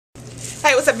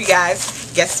Hey, what's up, you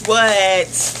guys? Guess what?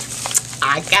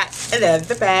 I got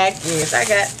another package. I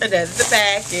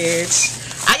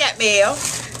got mail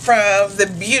from the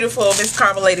beautiful Miss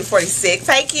carmellady46.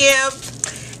 Hey, Kim.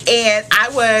 And I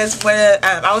was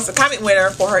the comment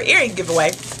winner for her earring giveaway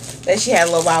that she had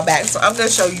a little while back. So I'm going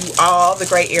to show you all the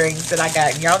great earrings that I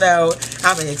got. And y'all know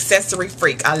I'm an accessory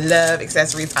freak. I love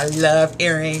accessories. I love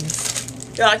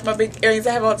earrings. You like my big earrings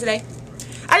I have on today?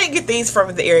 I didn't get these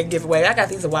from the earring giveaway. I got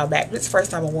these a while back. But it's the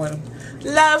first time I wore them.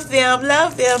 Love them.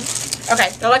 Love them. Okay.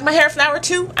 Y'all like my hair flower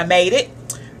too? I made it.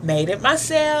 Made it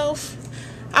myself.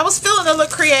 I was feeling a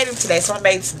little creative today, so I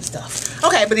made some stuff.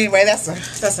 Okay, but anyway, that's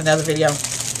another video.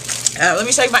 Let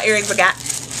me show you my earrings I got.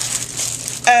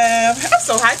 I'm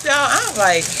so hyped, y'all. I'm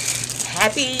like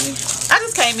happy. I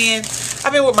just came in.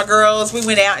 I've been with my girls. We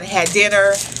went out and had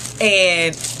dinner,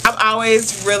 and I'm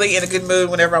always really in a good mood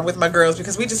whenever I'm with my girls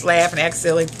because we just laugh and act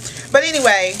silly. But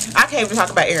anyway, I came to talk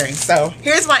about earrings. So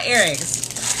here's my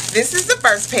earrings. This is the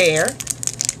first pair.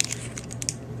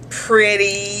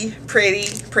 Pretty,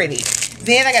 pretty, pretty.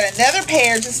 Then I got another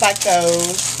pair just like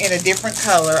those in a different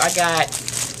color. I got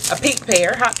a pink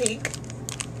pair, hot pink.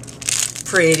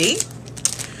 Pretty.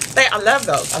 I love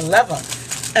those. I love them.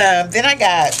 Then I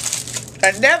got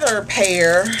another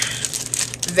pair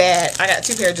that I got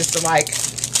two pairs just alike.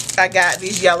 I got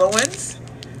these yellow ones.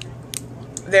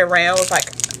 They're round with like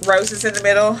roses in the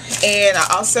middle. And I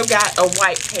also got a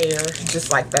white pair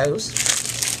just like those.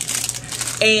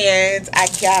 And I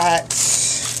got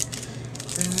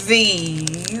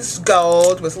these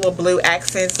gold with little blue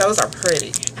accents. Those are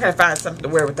pretty. I gotta find something to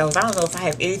wear with those. I don't know if I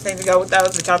have anything to go with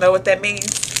those, but y'all know what that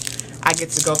means. I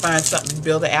get to go find something to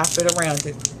build an outfit around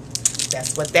it.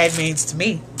 That's what that means to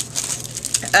me.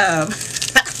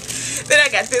 Then I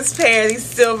got this pair, these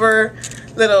silver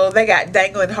little, they got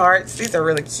dangling hearts. These are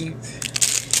really cute.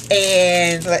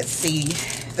 And let's see,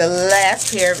 the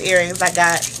last pair of earrings I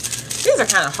got, these are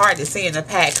kind of hard to see in the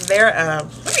pack. They're,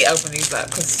 let me open these up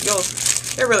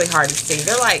because they're really hard to see.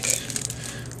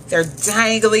 They're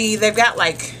dangly. They've got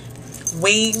like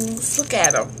wings. Look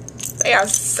at them. They are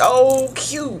so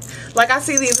cute. Like, I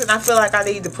see these and I feel like I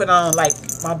need to put on like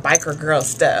my biker girl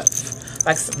stuff.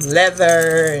 Like some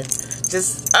leather and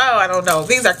just, oh, I don't know.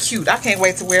 These are cute. I can't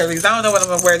wait to wear these. I don't know what I'm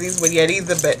going to wear these with yet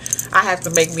either, but I have to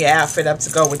make me an outfit up to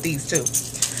go with these too.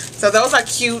 So those are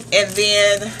cute. And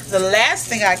then the last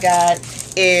thing I got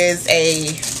is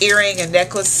a earring and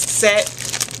necklace set.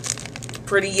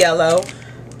 Pretty yellow.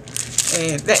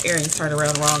 And that earring's turned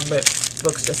around wrong, but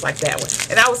looks just like that one.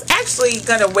 And I was actually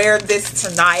gonna wear this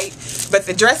tonight, but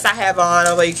the dress I have on,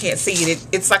 although you can't see it,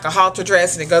 it's like a halter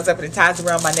dress and it goes up and it ties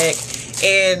around my neck.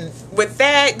 And with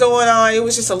that going on, it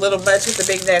was just a little much with the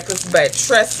big necklace, but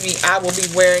trust me, I will be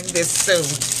wearing this soon.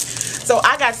 So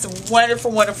I got some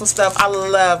wonderful, wonderful stuff. I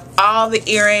love all the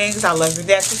earrings. I love the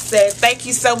necklace set. Thank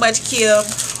you so much, Kim.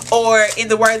 Or in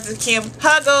the words of Kim,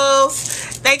 Huggles.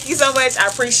 Thank you so much. I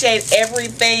appreciate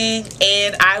everything.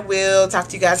 And I will talk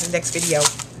to you guys in the next video.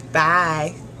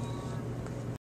 Bye.